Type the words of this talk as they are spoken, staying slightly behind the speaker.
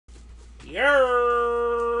Yeah.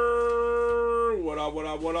 What up, what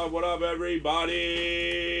up, what up, what up, everybody?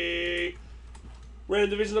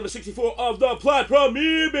 Random division number 64 of the Plat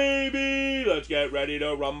Premier, baby. Let's get ready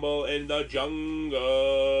to rumble in the jungle.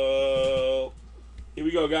 Here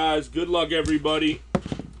we go, guys. Good luck, everybody.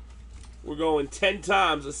 We're going 10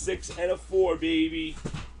 times, a 6 and a 4, baby.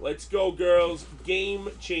 Let's go, girls. Game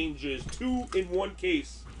changers. 2 in 1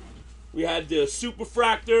 case. We had the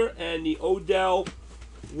Superfractor and the Odell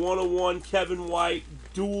 101 Kevin White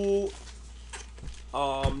dual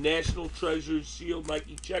National Treasure Shield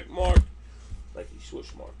Nike check mark. Nike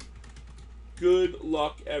swoosh mark. Good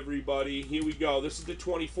luck, everybody. Here we go. This is the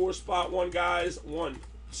 24 spot one, guys. 1,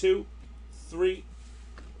 2, 3,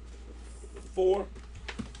 4,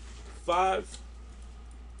 5,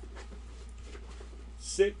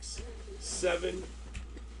 6, 7,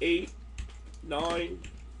 8, 9,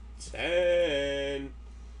 10.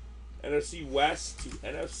 NFC West to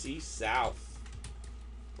NFC South.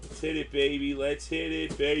 Let's hit it, baby. Let's hit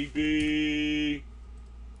it, baby.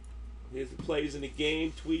 Here's the plays in the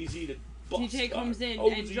game. Tweezy to TJ comes in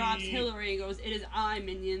and drops Hillary and goes, "It is I,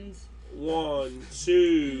 minions." 1,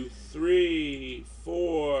 2, 3,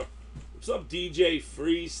 4. What's up, DJ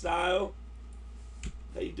Freestyle?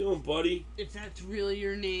 How you doing, buddy? If that's really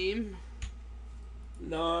your name.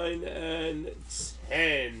 9 and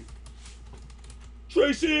 10.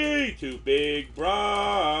 Tracy to Big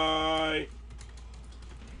Bry.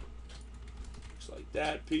 Looks like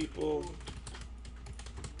that, people.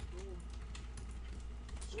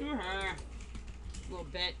 Screw her. Little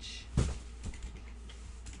bitch.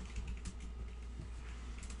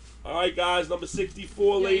 Alright, guys, number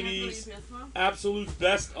 64, Yeah, ladies. Absolute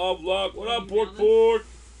best of luck. What up, Bork Bork?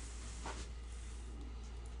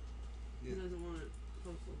 He doesn't want it.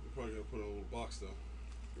 Hopefully. You're probably going to put it in a little box, though.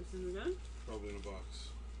 This in the gun? Probably in a box.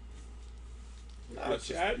 Nah,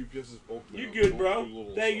 Chad. You gives us both now. You good, bro.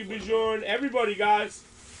 Thank you, Bijourn. Everybody, guys,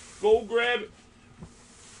 go grab it.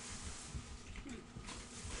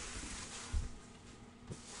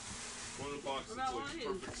 One in the box What that's about like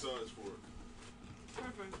one? perfect size for it.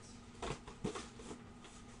 Perfect.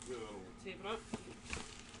 Yeah, that'll work. Tape it up.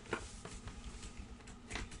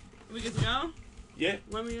 Are we good to go? Yeah.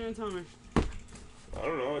 When are we going to tell me? I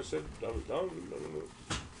don't know. I said I was done. I don't know.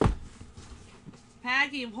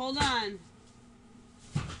 Packy, hold on.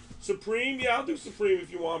 Supreme? Yeah, I'll do Supreme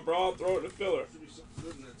if you want, bro. I'll throw it in the filler. Should be something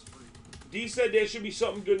good in that spring. D said there should be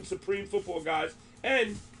something good in Supreme football, guys.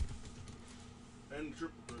 And And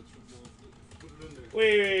triple threats football. Put it in there.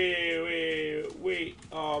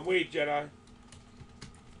 wait, Jedi. Yeah,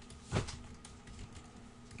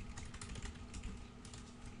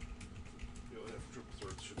 they have triple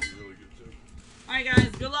threats. Should be really good, too. Alright, guys,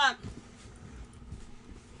 good luck.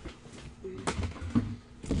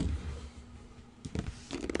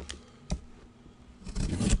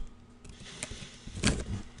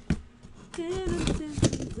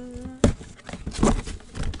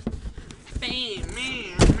 Bam,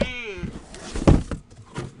 man.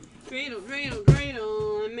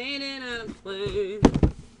 Dreidel, I made it out of play.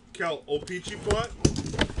 Cal, old peachy pot?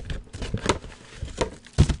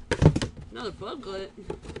 Another booklet.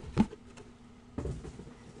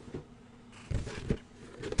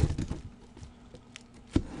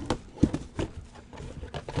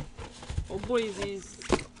 Oh, boysies.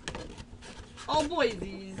 Oh,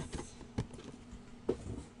 boysies.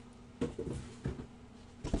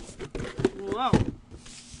 Whoa.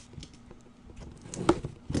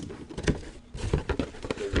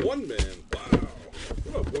 The one man. Wow.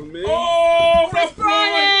 What up, one man? Oh, Chris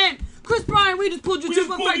Bryant! Chris Bryant, we just pulled your We just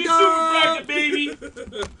pulled your super bracket, baby.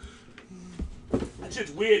 That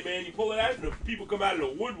shit's weird, man. You pull it out and the people come out of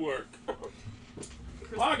the woodwork.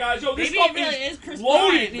 Alright, guys, yo, this Maybe stuff it really is is Chris loaded,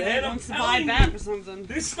 Bryant. He man. I'm wants to buy telling back you. or something.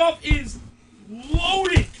 This stuff is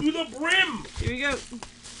loaded to the brim. Here we go.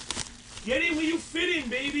 Get in where you fit in,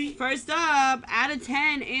 baby. First up, out of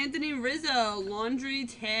 10, Anthony Rizzo, laundry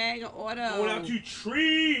tag auto. Going out to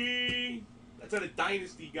Tree. That's out of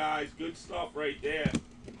Dynasty, guys. Good stuff right there.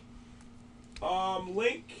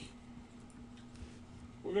 Link.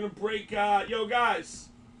 We're gonna break. Yo, guys.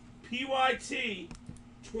 PYT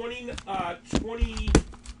 29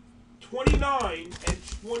 and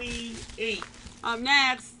 28. Up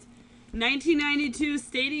next, 1992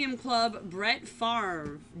 Stadium Club, Brett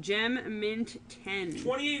Favre, Gem Mint 10.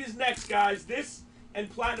 28 is next, guys. This and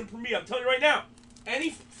Platinum Premier. I'm telling you right now.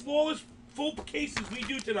 Any flawless full cases we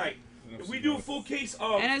do tonight. If we do a full case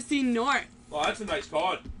of... NFC North. Oh, that's a nice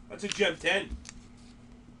card. That's a Gem 10.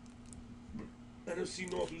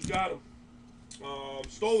 NFC North, who's got him?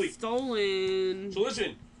 Stoli. Stolen. So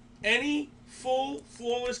listen, any full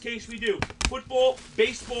flawless case we do, football,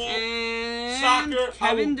 baseball, And soccer.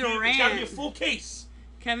 Kevin It's got to be a Durant. full case.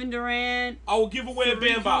 Kevin Durant I will give away a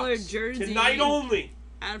band Three-color box jersey. tonight only.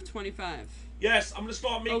 out of 25. Yes, I'm gonna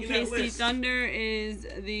start making that OKC list. Thunder is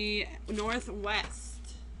the Northwest.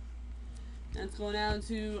 That's going out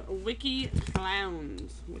to Wiki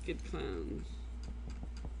Clowns. Wicked Clowns.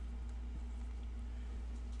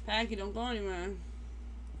 Packy, don't go anywhere.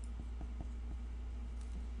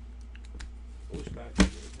 I wish Packy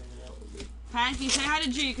was hanging out with me. Packy, say hi to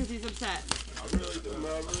G because he's upset. I really do,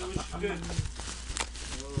 man. I really wish you did.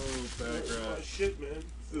 Oh, back Oh, rat. shit, man.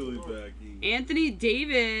 Silly backy. Anthony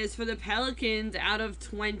Davis for the Pelicans out of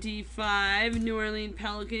 25. New Orleans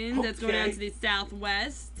Pelicans. That's going Okay. out to the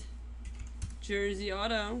Southwest. Jersey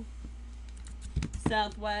Auto.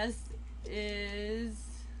 Southwest is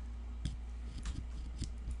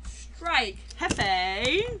Strike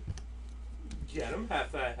Hefe. Get him,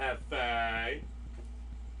 Hefe.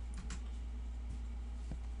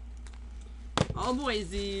 All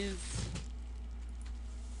boysies.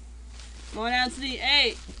 Going out to the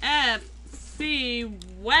AFC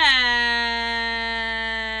West.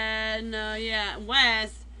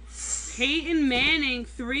 Peyton Manning,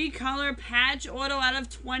 3-color patch auto out of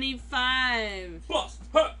 25. Bust,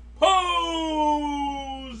 hut, Posey.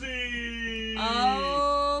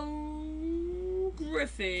 Oh,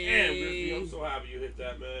 Griffey. Damn, Griffey, I'm so happy you hit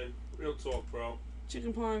that, man. Real talk, bro.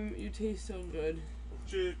 Chicken parm, you taste so good.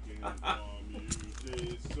 Chicken palm, you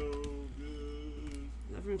taste so good.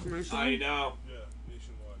 Is that from a commercial? I know. Yeah,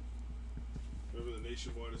 nationwide. Remember the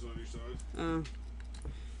nationwide is on your side?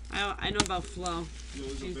 I know about Flo. Yeah,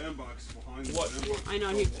 there's Jeez. a band box behind the What? band box. I know,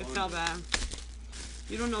 it fell back.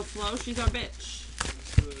 You don't know Flo? She's our bitch.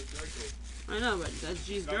 I know, but that's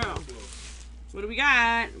G's girl. What do we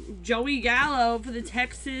got? Joey Gallo for the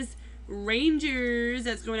Texas Rangers.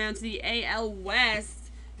 That's going out to the AL West.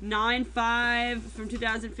 9-5 from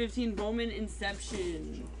 2015 Bowman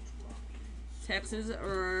Inception. Texas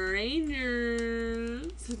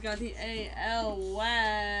Rangers. We've got the AL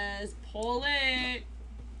West. Pull it.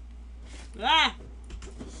 Ah!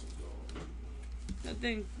 That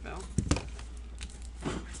thing fell.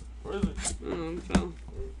 Where is it? It fell.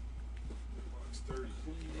 Box 30.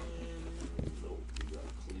 Nope, we got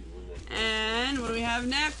Cleveland. And what do we have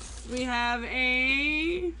next? We have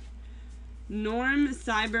a Norm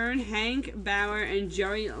Cyburn, Hank Bauer, and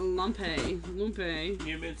Jerry Lumpe.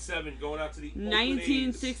 Human 7 going out to the Oakland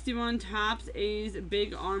 1961 Topps A's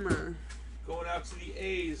Big Armor. A's. Going out to the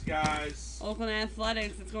A's, guys. Oakland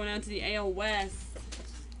Athletics, it's going out to the AL West.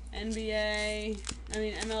 MLB,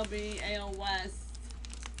 AL West.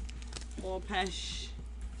 Walpesh.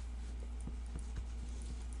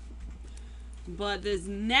 But this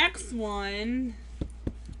next one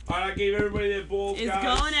Alright, I gave everybody their balls, is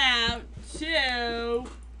guys. going out to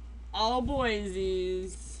all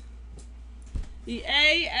boysies. The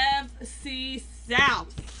AFC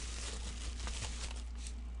South.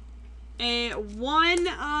 A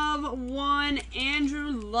 1/1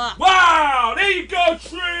 Andrew Luck. Wow! There you go,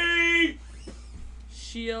 Tree!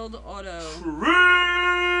 Shield Auto.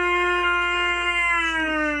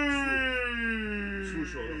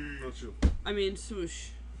 Swoosh auto, not you. I mean, swoosh.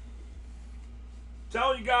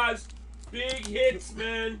 Telling you guys, big hits,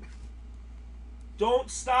 man. Don't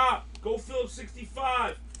stop. Go Phillips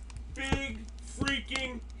 65. Big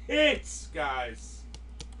freaking hits, guys.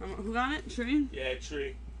 Who got it? Tree? Yeah,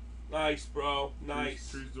 Tree. Nice, bro.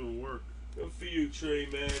 Nice. Tree's doing work. Good for you, Tree,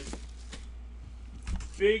 man.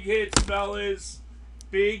 Big hits, fellas.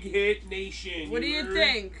 Big hit nation. What do you heard?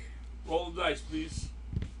 think? Roll the dice, please.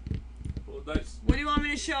 Roll the dice. What do you want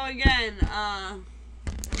me to show again,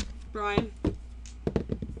 Brian?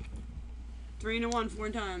 3 and 1, 4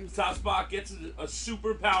 times. Top spot gets a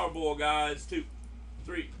super Powerball, guys. 2,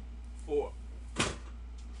 3, 4.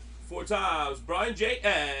 4 times. Brian J.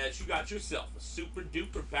 Ash, you got yourself a super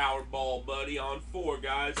duper Powerball, buddy, on 4,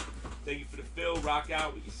 guys. Thank you for the fill. Rock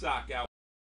out with your sock out.